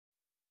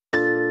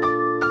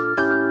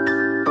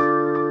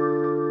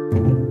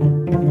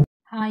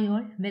Hi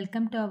all,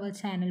 welcome to our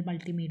channel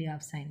Multimedia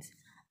of Science.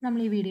 നമ്മൾ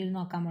ഈ വീഡിയോയിൽ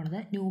നോക്കാൻ പോകുന്നത്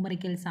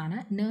ന്യൂമറിക്കൽസ് ആണ്.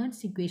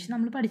 നേൺസ്റ്റ് ഇക്വേഷൻ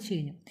നമ്മൾ പഠിച്ചു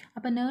കഴിഞ്ഞു.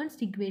 അപ്പോൾ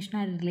നേൺസ്റ്റ്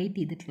ഇക്വേഷനായി റിലേറ്റ്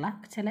ചെയ്തിട്ടുള്ള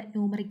ചില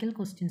ന്യൂമറിക്കൽ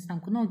ക്വസ്റ്റ്യൻസ്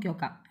നമുക്ക് നോക്കി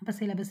നോക്കാം. അപ്പോൾ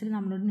സിലബസിൽ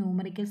നമ്മളോട്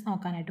ന്യൂമറിക്കൽസ്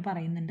നോക്കാനായിട്ട്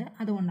പറയുന്നുണ്ട്,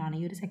 അതുകൊണ്ടാണ്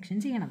ഈ ഒരു സെക്ഷൻ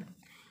ചെയ്യണത്.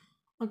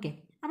 ഓക്കെ,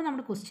 അപ്പോൾ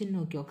നമ്മുടെ ക്വസ്റ്റ്യൻ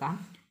നോക്കി നോക്കാം.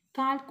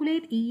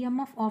 Calculate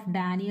EMF of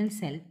Daniel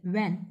cell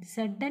when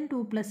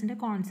Zn2+ൻ്റെ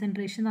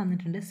concentration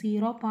തന്നിട്ടുണ്ട്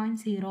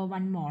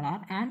 0.01 മോളാർ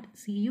ആൻഡ്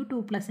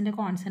Cu2+ൻ്റെ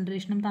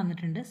കോൺസെൻട്രേഷനും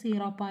തന്നിട്ടുണ്ട്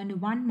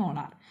 0.1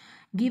 molar.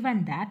 Given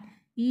that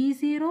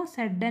E0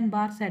 Zn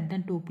bar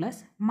Zn2+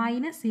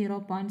 minus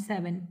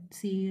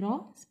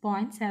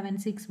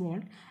 0.76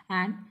 volt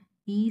and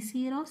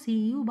E0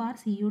 Cu bar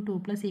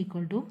Cu2+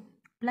 equal to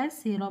plus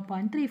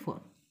 0.34.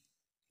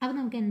 അപ്പോൾ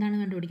നമുക്ക് എന്താണ്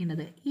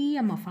കണ്ടുപിടിക്കേണ്ടത്?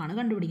 EMF ആണ്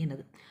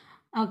കണ്ടുപിടിക്കേണ്ടത്.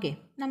 ഓക്കെ,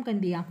 നമുക്ക്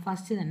എന്ത് ചെയ്യാം?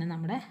 ഫസ്റ്റ് തന്നെ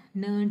നമ്മുടെ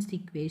നേൺസ്റ്റ്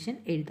ഇക്വേഷൻ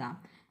എഴുതാം.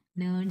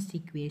 നേൺസ്റ്റ്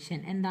ഇക്വേഷൻ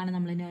എന്താണ്?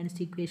 നമ്മൾ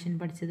നേൺസ്റ്റ് ഇക്വേഷൻ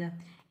പഠിച്ചത്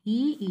E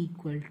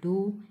equal to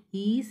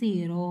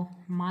E0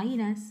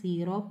 minus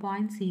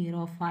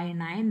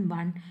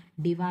 0.0591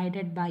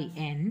 divided by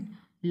N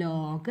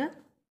log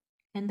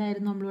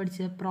എന്തായിരുന്നു നമ്മൾ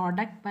പഠിച്ചത്?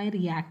 പ്രോഡക്റ്റ് ബൈ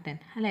റിയാക്ടൻ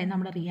അല്ലേ,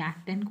 നമ്മുടെ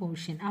റിയാക്ടൻ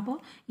കോഷ്യൻ. അപ്പോൾ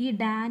ഈ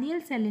ഡാനിയൽ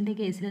സെല്ലിൻ്റെ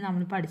കേസിൽ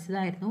നമ്മൾ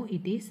പഠിച്ചതായിരുന്നു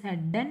it is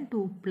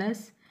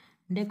Zn2+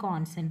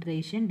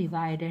 concentration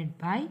divided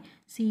by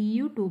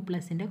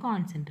Cu2+ൻ്റെ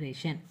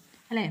concentration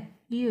അല്ലേ.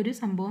 ഈ ഒരു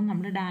സംഭവം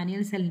നമ്മുടെ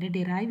ഡാനിയൽ സെല്ലിൻ്റെ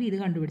ഡിറൈവ് ചെയ്ത്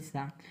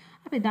കണ്ടുപിടിച്ചതാണ്.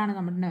 അപ്പോൾ ഇതാണ്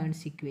നമ്മുടെ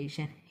നേൺസ്റ്റ്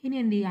ഇക്വേഷൻ. ഇനി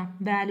എന്ത് ചെയ്യാം?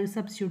 വാല്യൂ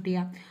സബ്സ്റ്റിറ്റ്യൂട്ട്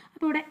ചെയ്യാം.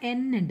 അപ്പോൾ ഇവിടെ N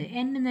ഉണ്ട്.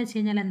 N എന്ന് വെച്ച്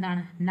കഴിഞ്ഞാൽ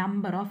എന്താണ്?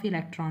 നമ്പർ ഓഫ്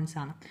ഇലക്ട്രോൺസ്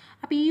ആണ്.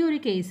 അപ്പോൾ ഈ ഒരു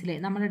കേസിൽ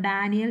നമ്മുടെ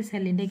ഡാനിയൽ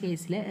സെല്ലിൻ്റെ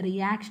കേസിൽ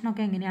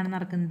റിയാക്ഷനൊക്കെ എങ്ങനെയാണ്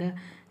നടക്കുന്നത്?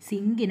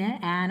 സിങ്കിന്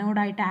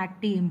ആനോഡായിട്ട്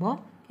ആക്ട് ചെയ്യുമ്പോൾ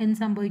എന്ത്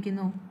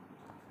സംഭവിക്കുന്നു?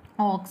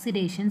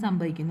 ഓക്സിഡേഷൻ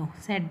സംഭവിക്കുന്നു.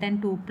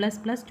 Zn2+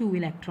 + 2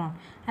 ഇലക്ട്രോൺ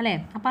അല്ലേ.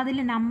 അപ്പോൾ അതിൽ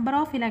നമ്പർ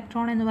ഓഫ്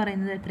ഇലക്ട്രോൺ എന്ന്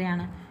പറയുന്നത്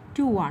എത്രയാണ്?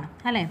 2 ആണ്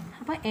അല്ലേ.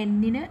 അപ്പോൾ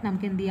Nന്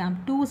നമുക്ക് എന്ത് ചെയ്യാം?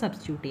 2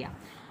 സബ്സ്റ്റിറ്റ്യൂട്ട് ചെയ്യാം.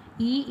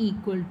 E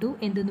ഈക്വൽ ടു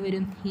എന്തെന്ന്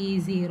വരും?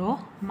 E0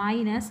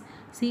 minus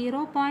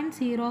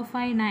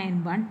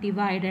 0.0591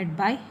 divided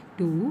by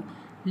 2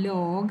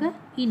 log.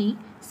 ഇനി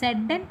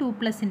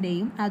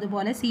Zn2+ൻ്റെയും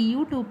അതുപോലെ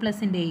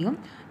Cu2+ൻ്റെയും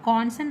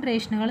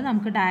കോൺസെൻട്രേഷനുകൾ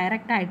നമുക്ക്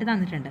ഡയറക്റ്റ് ആയിട്ട്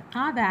തന്നിട്ടുണ്ട്.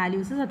 ആ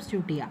വാല്യൂസ്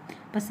സബ്സ്റ്റിറ്റ്യൂട്ട് ചെയ്യാം.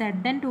 അപ്പോൾ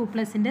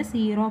Zn2+ൻ്റെ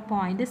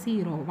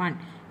 0.01,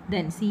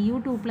 ദെൻ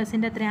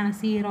Cu2+ൻ്റെ എത്രയാണ്?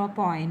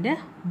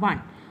 0.1.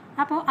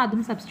 അപ്പോൾ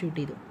അതും സബ്സ്റ്റിറ്റ്യൂട്ട്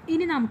ചെയ്തു.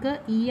 ഇനി നമുക്ക്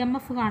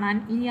EMF കാണാൻ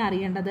ഇനി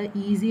അറിയേണ്ടത്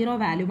E0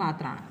 വാല്യൂ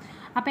മാത്രമാണ്.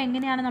 അപ്പോൾ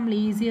എങ്ങനെയാണ് നമ്മൾ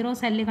E0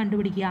 സെല്ല്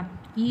കണ്ടുപിടിക്കുക?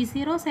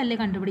 E0 സെല്ല്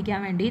കണ്ടുപിടിക്കാൻ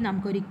വേണ്ടി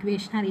നമുക്കൊരു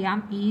ഇക്വേഷൻ അറിയാം.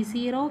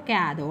 E0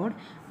 cathode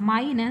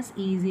minus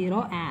E0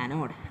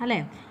 anode അല്ലേ.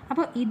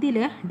 അപ്പോൾ ഇതിൽ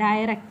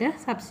ഡയറക്റ്റ്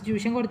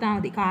സബ്സ്റ്റിറ്റ്യൂഷൻ കൊടുത്താൽ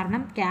മതി.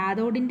 കാരണം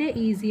കാഥോഡിൻ്റെ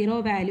E0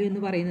 വാല്യൂ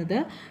എന്ന് പറയുന്നത്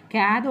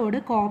കാഥോഡ്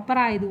കോപ്പർ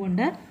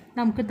ആയതുകൊണ്ട്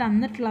നമുക്ക്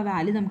തന്നിട്ടുള്ള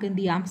വാല്യൂ നമുക്ക്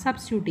എന്ത് ചെയ്യാം?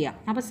 സബ്സ്റ്റിറ്റ്യൂട്ട് ചെയ്യാം.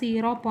 അപ്പോൾ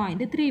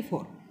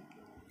 0.34.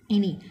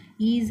 ഇനി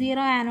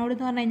E0 ആനോഡ്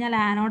എന്ന് പറഞ്ഞു കഴിഞ്ഞാൽ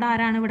ആനോഡ്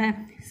ആരാണ് ഇവിടെ?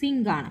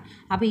 സിങ്ക് ആണ്.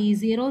 അപ്പോൾ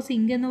E0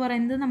 സിങ്ക് എന്ന്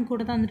പറയുന്നത്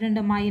നമുക്കിവിടെ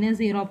തന്നിട്ടുണ്ട് മൈനസ്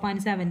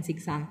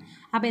 0.76 ആണ്.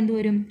 അപ്പോൾ എന്ത്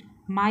വരും?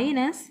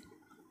 മൈനസ്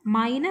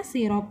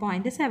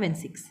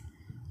 0.76.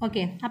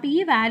 ഓക്കെ, അപ്പോൾ ഈ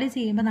വാല്യൂ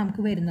ചെയ്യുമ്പോൾ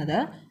നമുക്ക് വരുന്നത്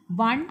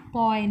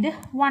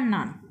 1.1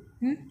 ആണ്.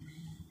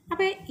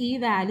 അപ്പോൾ ഈ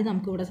വാല്യൂ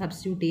നമുക്കിവിടെ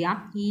സബ്സ്റ്റിറ്റ്യൂട്ട് ചെയ്യാം.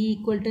 E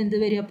ഈക്വൽ ടു എന്ത്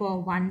വരും? അപ്പോൾ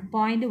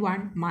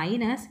 1.1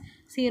 minus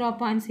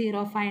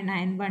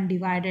 0.0591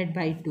 divided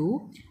by 2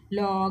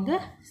 log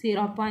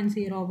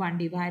 0.01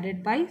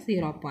 divided by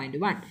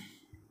 0.1.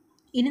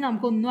 ഇനി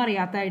നമുക്കൊന്നും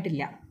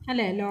അറിയാത്തതായിട്ടില്ല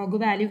അല്ലേ. ലോഗ്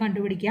വാല്യൂ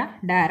കണ്ടുപിടിക്കുക,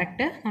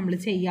 ഡയറക്റ്റ് നമ്മൾ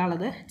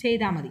ചെയ്യാനുള്ളത്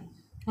ചെയ്താൽ മതി.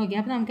 ഓക്കെ,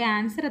 അപ്പോൾ നമുക്ക്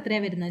ആൻസർ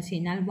എത്രയാണ് വരുന്നത് വെച്ച്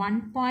കഴിഞ്ഞാൽ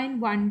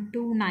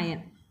 1.129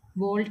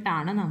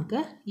 വോൾട്ടാണ് നമുക്ക്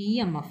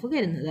EMF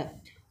വരുന്നത്.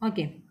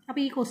 ഓക്കെ,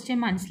 അപ്പോൾ ഈ ക്വസ്റ്റ്യൻ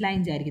മനസ്സിലായി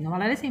വിചാരിക്കുന്നു.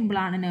 വളരെ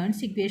സിമ്പിളാണ്.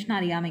 നേൺസ്റ്റ് ഇക്വേഷൻ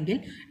അറിയാമെങ്കിൽ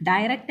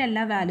ഡയറക്റ്റ്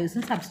എല്ലാ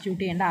വാല്യൂസും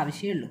സബ്സ്റ്റിറ്റ്യൂട്ട് ചെയ്യേണ്ട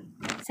ആവശ്യമുള്ളൂ.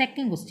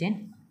 Second question,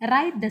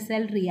 write the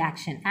cell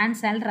reaction and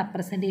cell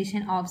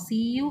representation of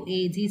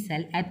CuAg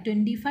cell at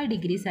 25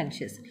 degrees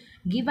Celsius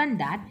given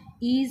that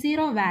E0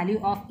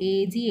 value of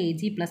Ag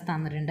plus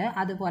തന്നിട്ടുണ്ട്,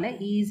 അതുപോലെ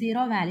E0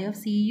 value of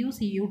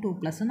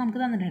Cu2+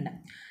 നമുക്ക് തന്നിട്ടുണ്ട്.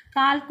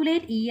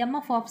 Calculate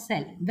EMF of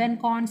cell when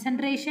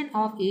concentration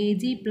of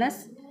Ag plus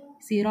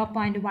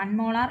 0.1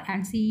 molar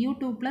and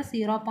Cu2+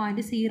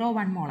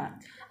 0.01 molar.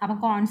 അപ്പം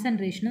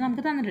കോൺസെൻട്രേഷന്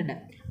നമുക്ക് തന്നിട്ടുണ്ട്.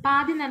 അപ്പോൾ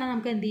ആദ്യം തന്നെ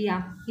നമുക്ക് എന്ത്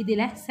ചെയ്യാം?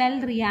 ഇതിലെ സെൽ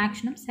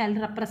റിയാക്ഷനും സെൽ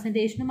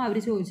റെപ്രസെൻറ്റേഷനും അവർ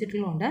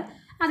ചോദിച്ചിട്ടുള്ളതുകൊണ്ട്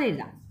അത്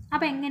എഴുതാം.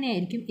 അപ്പോൾ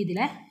എങ്ങനെയായിരിക്കും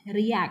ഇതിലെ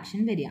റിയാക്ഷൻ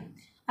വരിക?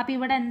 അപ്പോൾ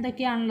ഇവിടെ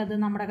എന്തൊക്കെയാണുള്ളത്?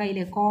 നമ്മുടെ കയ്യിൽ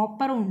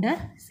കോപ്പറും ഉണ്ട്,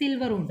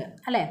 സിൽവറും ഉണ്ട്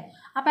അല്ലേ.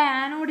 അപ്പോൾ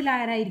ആനോഡിൽ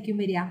ആരായിരിക്കും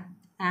വരിക?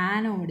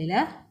 ആനോഡിൽ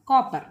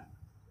കോപ്പർ.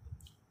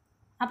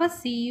 അപ്പോൾ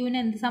Cuന്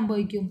എന്ത്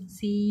സംഭവിക്കും?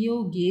 Cu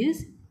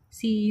gives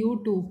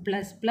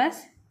Cu2++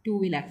 2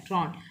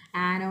 electron.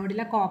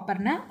 ആനോഡിലെ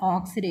കോപ്പറിന്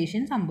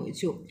oxidation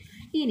സംഭവിച്ചു.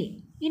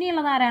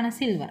 ഇനിയുള്ളത് ആരാണ്?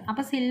 സിൽവർ.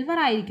 അപ്പോൾ സിൽവർ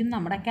ആയിരിക്കും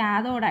നമ്മുടെ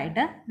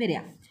കാഥോഡായിട്ട് വരിക.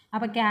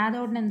 അപ്പോൾ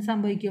കാഥോഡിന് എന്ത്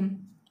സംഭവിക്കും?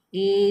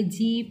 Ag++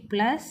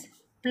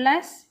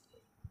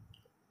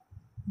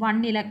 1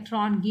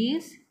 electron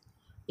gives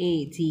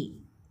Ag.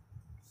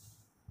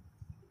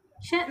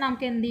 പക്ഷെ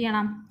നമുക്ക് എന്ത്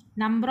ചെയ്യണം?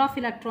 നമ്പർ ഓഫ്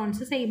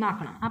ഇലക്ട്രോൺസ് സെയിം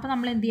ആക്കണം. അപ്പോൾ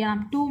നമ്മൾ എന്ത് ചെയ്യണം?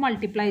 2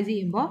 മൾട്ടിപ്ലൈ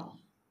ചെയ്യുമ്പോൾ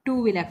 2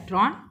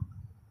 ഇലക്ട്രോൺ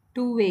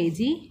 2Ag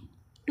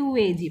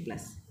 2Ag+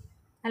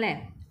 അല്ലേ.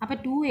 അപ്പോൾ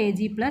 2Ag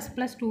plus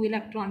 2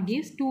 electron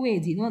gives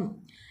 2Ag എന്ന് വന്നു.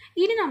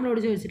 ഇനി നമ്മളോട്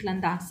ചോദിച്ചിട്ടുള്ള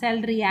എന്താ സെൽ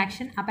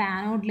റിയാക്ഷൻ. അപ്പോൾ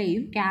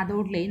ആനോഡിലെയും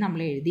കാഥോഡിലെയും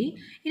നമ്മൾ എഴുതി.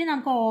 ഇനി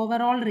നമുക്ക്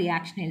ഓവറോൾ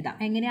റിയാക്ഷൻ എഴുതാം.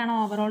 എങ്ങനെയാണ്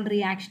ഓവറോൾ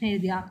റിയാക്ഷൻ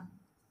എഴുതുക?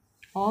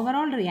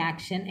 ഓവറോൾ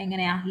റിയാക്ഷൻ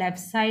എങ്ങനെയാണ്?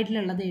 ലെഫ്റ്റ്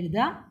സൈഡിലുള്ളത്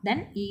എഴുതുക, ദെൻ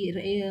ഈ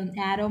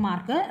ആരോ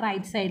മാർക്ക്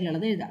റൈറ്റ്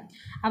സൈഡിലുള്ളത് എഴുതുക.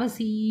 അപ്പോൾ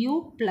Cu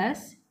plus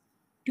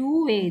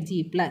 2Ag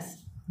plus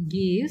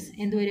gives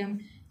എന്ത് വരും?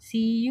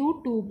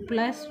 Cu2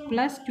 plus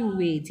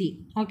 2Ag.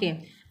 ഓക്കെ,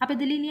 അപ്പോൾ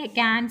ഇതിൽ ഇനി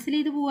ക്യാൻസൽ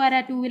ചെയ്ത് പോകാരാ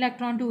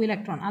 2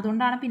 ഇലക്ട്രോൺ.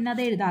 അതുകൊണ്ടാണ് പിന്നെ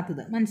അത്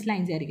എഴുതാത്തത്.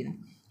 മനസ്സിലായി വിചാരിക്കുന്നു.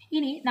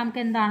 ഇനി നമുക്ക്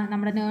എന്താണ്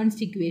നമ്മുടെ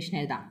നേൺസ്റ്റ് ഇക്വേഷൻ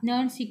എഴുതാം.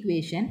 Nernst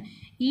equation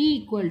E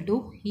equal to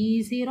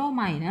E0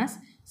 minus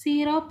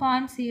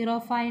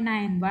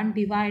 0.0591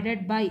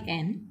 divided by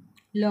n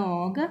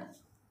log.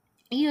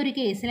 ഈ ഒരു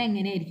കേസിൽ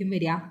എങ്ങനെയായിരിക്കും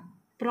വരിക?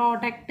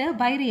 പ്രോഡക്റ്റ്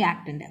ബൈ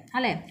റിയാക്റ്റൻ്റ്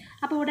അല്ലേ?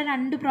 അപ്പോൾ ഇവിടെ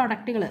രണ്ട്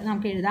പ്രോഡക്റ്റുകൾ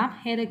നമുക്ക് എഴുതാം.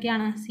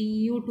 ഏതൊക്കെയാണ്?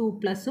 Cu2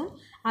 പ്ലസും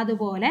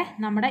അതുപോലെ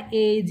നമ്മുടെ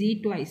Ag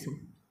ട്വൈസും.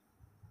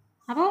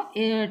 അപ്പോൾ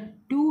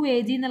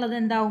 2Ag എന്നുള്ളത്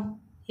എന്താവും?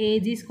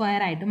 Ag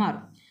സ്ക്വയർ ആയിട്ട്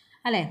മാറും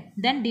അല്ലേ?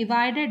 ദെൻ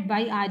ഡിവൈഡഡ്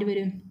ബൈ ആര്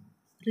വരും?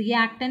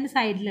 റിയാക്റ്റൻ്റ്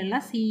സൈഡിലുള്ള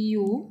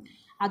Cuവും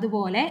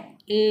അതുപോലെ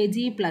Ag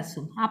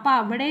പ്ലസും. അപ്പോൾ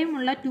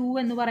അവിടെയുമുള്ള 2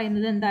 എന്ന്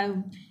പറയുന്നത് എന്താവും?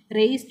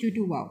 റേസ് ടു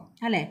 2 ആവും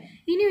അല്ലേ?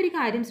 ഇനി ഒരു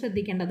കാര്യം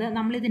ശ്രദ്ധിക്കേണ്ടത്,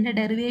 നമ്മളിതിൻ്റെ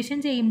ഡെറിവേഷൻ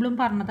ചെയ്യുമ്പോഴും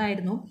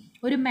പറഞ്ഞതായിരുന്നു,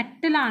 ഒരു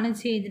മെറ്റലാണ്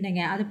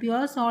ചെയ്യുന്നുണ്ടെങ്കിൽ അത്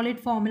പ്യുവർ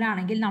സോളിഡ്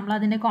ഫോമിലാണെങ്കിൽ നമ്മൾ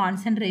അതിൻ്റെ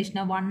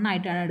കോൺസെൻട്രേഷന് 1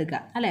 ആയിട്ടാണ് എടുക്കുക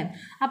അല്ലേ?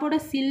 അപ്പോൾ ഇവിടെ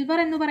സിൽവർ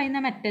എന്ന് പറയുന്ന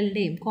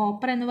മെറ്റലിൻ്റെയും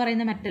കോപ്പർ എന്ന്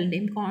പറയുന്ന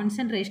മെറ്റലിൻ്റെയും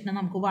കോൺസെൻട്രേഷന്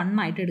നമുക്ക് 1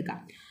 ആയിട്ട് എടുക്കാം.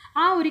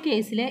 ആ ഒരു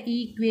കേസിൽ ഈ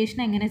ഇക്വേഷൻ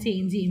എങ്ങനെ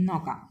ചേഞ്ച് ചെയ്യും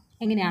നോക്കാം.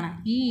 എങ്ങനെയാണ്?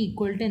 E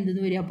ഈക്വൽ ടു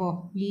എന്തെന്ന് വരും? അപ്പോൾ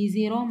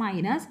E0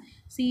 minus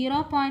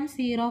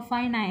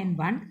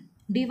 0.0591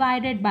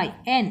 divided by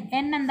n.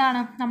 n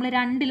എന്താണ്? നമ്മൾ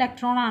 2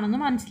 ഇലക്ട്രോൺ ആണെന്ന്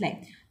മനസ്സിലായി.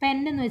 അപ്പോൾ n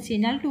എന്ന് വെച്ച്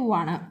കഴിഞ്ഞാൽ 2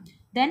 ആണ്.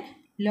 ദെൻ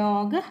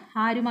ലോഗ്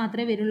ആര്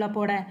മാത്രമേ വരുള്ളൂ?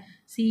 അപ്പോൾ ഇവിടെ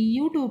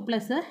Cu2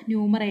 പ്ലസ്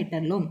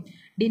ന്യൂമറേറ്ററിലും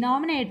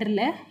ഡിനോമിനേറ്ററിൽ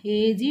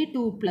Ag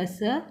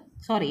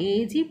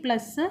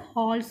പ്ലസ്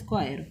ഹോൾ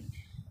സ്ക്വയറും.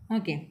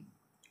 ഓക്കെ,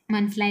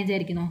 മനസ്സിലായി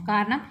വിചാരിക്കുന്നു.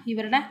 കാരണം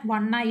ഇവരുടെ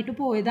 1 ആയിട്ട്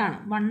പോയതാണ്.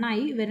 1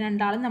 ആയി ഇവർ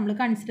രണ്ടാളും നമ്മൾ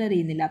കൺസിഡർ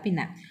ചെയ്യുന്നില്ല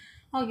പിന്നെ.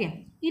 ഓക്കെ,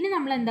 ഇനി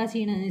നമ്മൾ എന്താ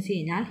ചെയ്യണമെന്ന് വെച്ച്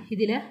കഴിഞ്ഞാൽ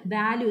ഇതിൽ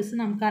വാല്യൂസ്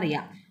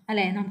നമുക്കറിയാം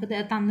അല്ലേ? നമുക്ക്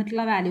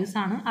തന്നിട്ടുള്ള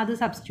വാല്യൂസാണ്, അത്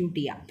സബ്സ്റ്റിറ്റ്യൂട്ട്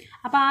ചെയ്യാം.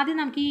 അപ്പോൾ ആദ്യം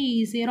നമുക്ക് ഈ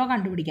E0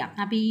 കണ്ടുപിടിക്കാം.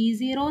 അപ്പോൾ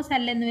E0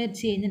 സെൽ എന്ന്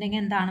വെച്ച്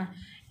കഴിഞ്ഞിട്ടുണ്ടെങ്കിൽ എന്താണ്?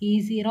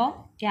 E0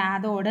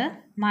 cathode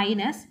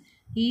minus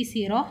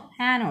E0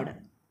 anode.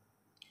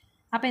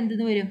 അപ്പോൾ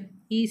എന്തെന്ന് വരും?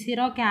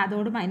 E0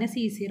 cathode minus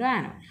E0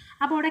 anode.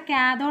 അപ്പോൾ ഇവിടെ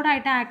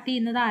കാഥോഡായിട്ട് ആക്ട്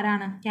ചെയ്യുന്നത്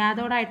ആരാണ്?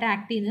 കാഥോഡായിട്ട്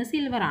ആക്ട് ചെയ്യുന്നത്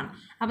സിൽവറാണ്.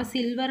 അപ്പോൾ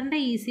സിൽവറിൻ്റെ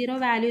E0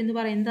 വാല്യൂ എന്ന്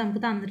പറയുന്നത്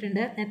നമുക്ക്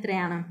തന്നിട്ടുണ്ട്.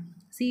 എത്രയാണ്?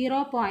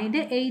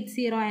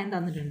 0.80 എന്ന്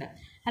തന്നിട്ടുണ്ട്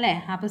അല്ലേ?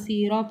 അപ്പോൾ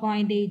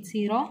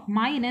 0.80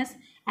 മൈനസ്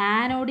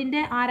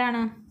ആനോഡിൻ്റെ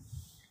ആരാണ്?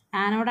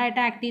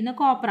 ആനോഡായിട്ട് ആക്ട് ചെയ്യുന്ന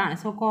കോപ്പറാണ്.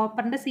 സോ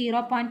കോപ്പറിൻ്റെ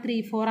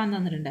 0.34 ആണ്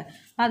തന്നിട്ടുണ്ട്.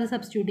 അപ്പോൾ അത്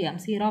സബ്സ്റ്റിറ്റ്യൂട്ട് ചെയ്യാം,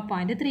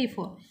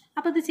 0.34.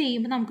 അപ്പോൾ ഇത്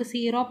ചെയ്യുമ്പോൾ നമുക്ക്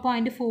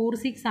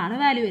 0.46 ആണ്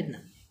വാല്യൂ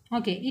വരുന്നത്.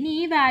 ഓക്കെ, ഇനി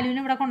ഈ വാല്യൂവിന്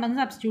ഇവിടെ കൊണ്ടുവന്ന്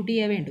സബ്സ്റ്റിറ്റ്യൂട്ട്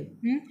ചെയ്യാൻ വേണ്ടു.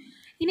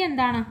 ഇനി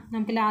എന്താണ്?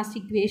 നമുക്ക് ലാസ്റ്റ്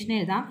ഇക്വേഷൻ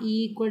എഴുതാം. E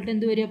ഈക്വൽ ടു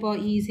എന്ത് വരും? അപ്പോൾ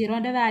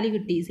E0ൻ്റെ വാല്യൂ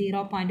കിട്ടി,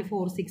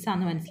 0.46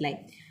 ആണെന്ന് മനസ്സിലായി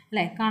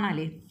അല്ലേ?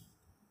 കാണാല്ലേ?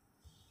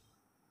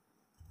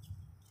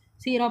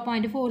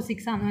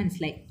 0.46 ആണെന്ന്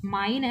മനസ്സിലായി.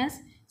 Minus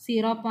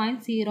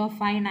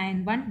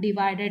 0.0591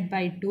 divided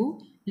by 2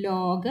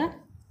 log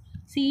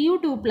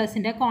Cu2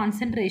 പ്ലസിൻ്റെ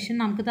concentration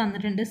നമുക്ക്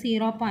തന്നിട്ടുണ്ട്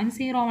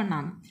 0.01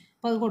 ആണ്.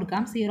 അപ്പോൾ അത്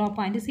കൊടുക്കാം,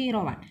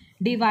 0.01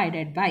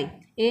 ഡിവൈഡഡ് ബൈ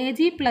Ag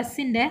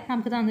പ്ലസിൻ്റെ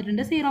നമുക്ക്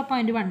തന്നിട്ടുണ്ട്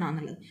 0.1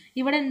 ആണെന്നുള്ളത്.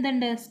 ഇവിടെ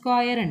എന്തുണ്ട്?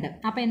 സ്ക്വയർ ഉണ്ട്.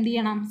 അപ്പോൾ എന്ത്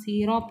ചെയ്യണം?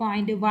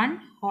 0.1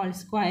 ഹോൾ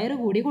സ്ക്വയർ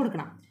കൂടി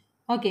കൊടുക്കണം.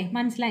 ഓക്കെ,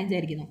 മനസ്സിലായി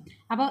വിചാരിക്കുന്നു.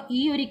 അപ്പോൾ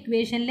ഈ ഒരു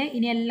ഇക്വേഷനിൽ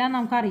ഇനി എല്ലാം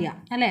നമുക്കറിയാം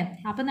അല്ലേ?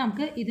 അപ്പോൾ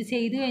നമുക്ക് ഇത്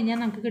ചെയ്ത് കഴിഞ്ഞാൽ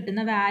നമുക്ക്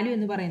കിട്ടുന്ന വാല്യൂ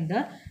എന്ന് പറയുന്നത്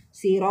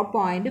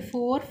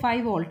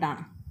 0.45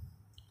 വോൾട്ടാണ്.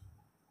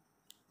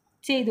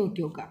 ചെയ്ത്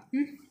നോക്കാം.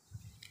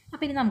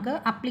 അപ്പോൾ ഇനി നമുക്ക്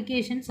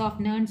അപ്ലിക്കേഷൻസ് ഓഫ്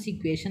നെർൻസ്റ്റ്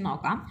ഇക്വേഷൻ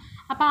നോക്കാം.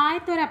 അപ്പോൾ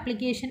ആദ്യത്തെ ഒരു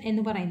അപ്ലിക്കേഷൻ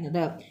എന്ന്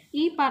പറയുന്നത്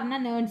ഈ പറഞ്ഞ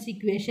നെർൻസ്റ്റ്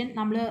ഇക്വേഷൻ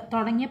നമ്മൾ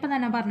തുടങ്ങിയപ്പോൾ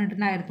തന്നെ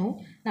പറഞ്ഞിട്ടുണ്ടായിരുന്നു.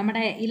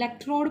 നമ്മുടെ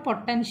ഇലക്ട്രോഡ്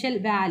പൊട്ടൻഷ്യൽ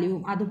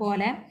വാല്യൂവും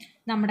അതുപോലെ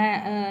നമ്മുടെ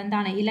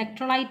എന്താണ്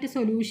ഇലക്ട്രോലൈറ്റ്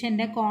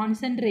സൊല്യൂഷൻ്റെ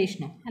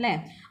കോൺസെൻട്രേഷനും അല്ലേ?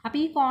 അപ്പോൾ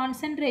ഈ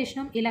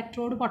കോൺസെൻട്രേഷനും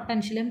ഇലക്ട്രോഡ്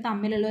പൊട്ടൻഷ്യലും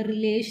തമ്മിലുള്ള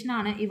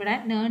റിലേഷനാണ് ഇവിടെ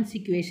നെർൻസ്റ്റ്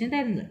ഇക്വേഷൻ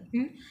തരുന്നത്.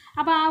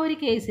 അപ്പോൾ ആ ഒരു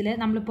കേസിൽ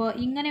നമ്മളിപ്പോൾ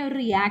ഇങ്ങനെ ഒരു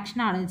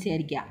റിയാക്ഷനാണ്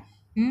വിചാരിക്കുക.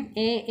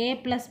 A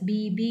plus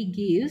BB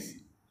gives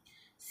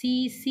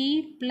CC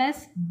plus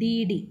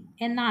DD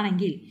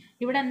എന്നാണെങ്കിൽ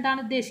ഇവിടെ എന്താണ്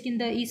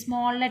ഉദ്ദേശിക്കുന്നത്? ഈ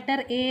സ്മോൾ ലെറ്റർ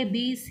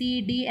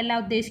ABCD എല്ലാം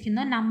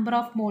ഉദ്ദേശിക്കുന്നത് നമ്പർ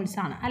ഓഫ് മോൾസ്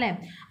ആണ് അല്ലേ?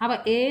 അപ്പോൾ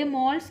A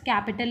moles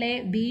capital A,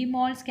 B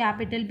moles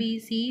capital B,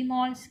 C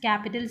moles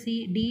capital C,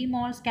 D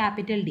moles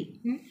capital D.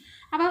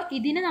 അപ്പോൾ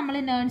ഇതിന് നമ്മൾ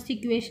നെർൻസ്റ്റ്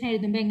ഇക്വേഷൻ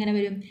എഴുതുമ്പോൾ എങ്ങനെ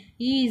വരും?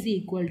 E is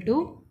equal to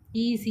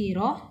E0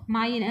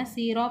 minus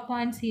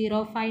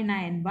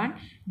 0.0591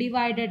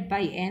 divided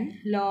by n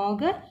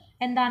log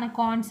എന്താണ്?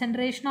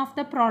 കോൺസെൻട്രേഷൻ ഓഫ്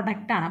ദ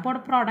പ്രോഡക്റ്റ് ആണ്. അപ്പോൾ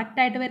product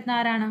ആയിട്ട് വരുന്ന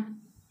ആരാണ്?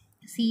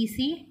 CC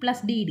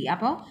plus DD.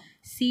 അപ്പോൾ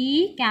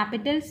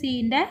ക്യാപിറ്റൽ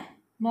Cൻ്റെ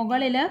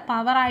മുകളിൽ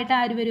പവറായിട്ട്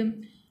ആര് വരും?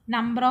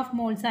 നമ്പർ ഓഫ്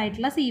മോൾസ്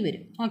ആയിട്ടുള്ള C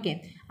വരും. ഓക്കെ,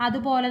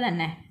 അതുപോലെ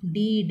തന്നെ D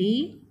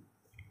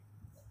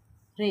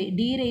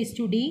raise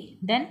to D,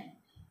 then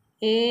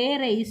A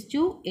raise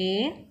to A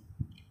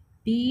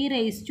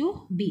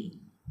P⁻B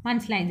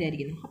മനസ്സിലായി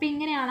വിചാരിക്കുന്നു. അപ്പോൾ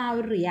ഇങ്ങനെയാണ് ആ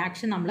ഒരു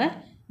റിയാക്ഷൻ നമ്മൾ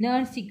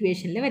നേൺസ്റ്റ്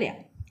ഇക്വേഷനിൽ വരിക.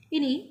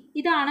 ഇനി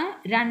ഇതാണ്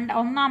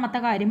ഒന്നാമത്തെ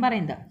കാര്യം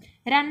പറയുന്നത്.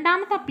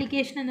 രണ്ടാമത്തെ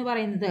അപ്ലിക്കേഷൻ എന്ന്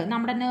പറയുന്നത്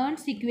നമ്മുടെ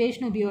നേൺസ്റ്റ്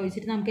ഇക്വേഷൻ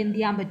ഉപയോഗിച്ചിട്ട് നമുക്ക് എന്ത്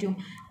ചെയ്യാൻ പറ്റും?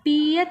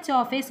 pH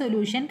ഓഫ് എ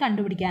സൊല്യൂഷൻ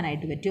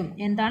കണ്ടുപിടിക്കാനായിട്ട് പറ്റും.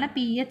 എന്താണ്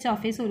pH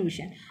ഓഫ് എ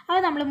സൊല്യൂഷൻ? അത്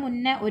നമ്മൾ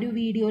മുന്നേ ഒരു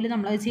വീഡിയോയിൽ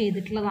നമ്മൾ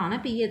ചെയ്തിട്ടുള്ളതാണ്.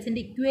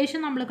 pHൻ്റെ ഇക്വേഷൻ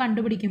നമ്മൾ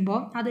കണ്ടുപിടിക്കുമ്പോൾ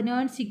അത്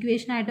നേൺസ്റ്റ്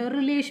ഇക്വേഷനായിട്ട് ഒരു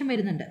റിലേഷൻ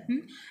വരുന്നുണ്ട്.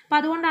 അപ്പോൾ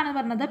അതുകൊണ്ടാണ്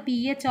പറഞ്ഞത്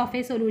pH ഓഫ്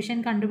എ സൊല്യൂഷൻ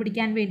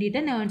കണ്ടുപിടിക്കാൻ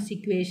വേണ്ടിയിട്ട് നേൺസ്റ്റ്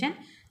ഇക്വേഷൻ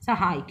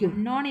സഹായിക്കും.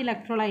 നോൺ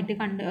ഇലക്ട്രോളായിട്ട്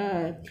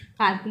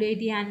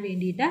കാൽക്കുലേറ്റ് ചെയ്യാൻ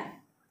വേണ്ടിയിട്ട്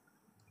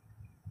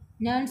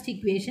നേൺസ്റ്റ്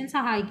ഇക്വേഷൻ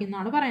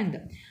സഹായിക്കുന്നതാണ് പറയുന്നത്.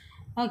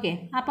 ഓക്കെ,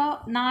 അപ്പോൾ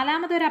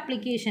നാലാമത്തെ ഒരു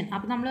അപ്ലിക്കേഷൻ,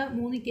 അപ്പോൾ നമ്മൾ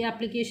 3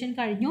 ആപ്ലിക്കേഷൻ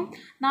കഴിഞ്ഞു.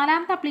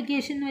 നാലാമത്തെ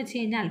അപ്ലിക്കേഷൻ എന്ന് വെച്ച്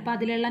കഴിഞ്ഞാൽ ഇപ്പോൾ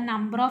അതിലുള്ള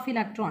നമ്പർ ഓഫ്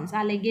ഇലക്ട്രോൺസ്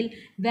അല്ലെങ്കിൽ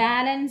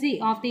വാലൻസി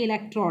ഓഫ് ദി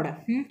ഇലക്ട്രോഡ്.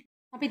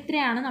 അപ്പോൾ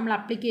ഇത്രയാണ് നമ്മൾ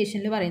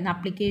അപ്ലിക്കേഷനിൽ പറയുന്നത്,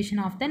 application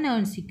of the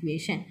Nernst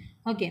equation.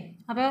 Okay,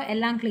 അപ്പോൾ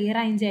എല്ലാം ക്ലിയർ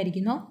ആയി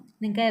വിചാരിക്കുന്നു.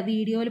 നിങ്ങൾക്ക്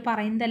വീഡിയോയിൽ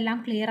പറയുന്നതെല്ലാം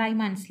ക്ലിയറായി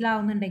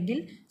മനസ്സിലാവുന്നുണ്ടെങ്കിൽ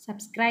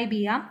സബ്സ്ക്രൈബ്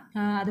ചെയ്യുക,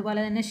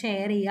 അതുപോലെ തന്നെ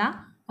ഷെയർ ചെയ്യുക.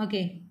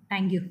 Okay,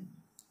 thank you.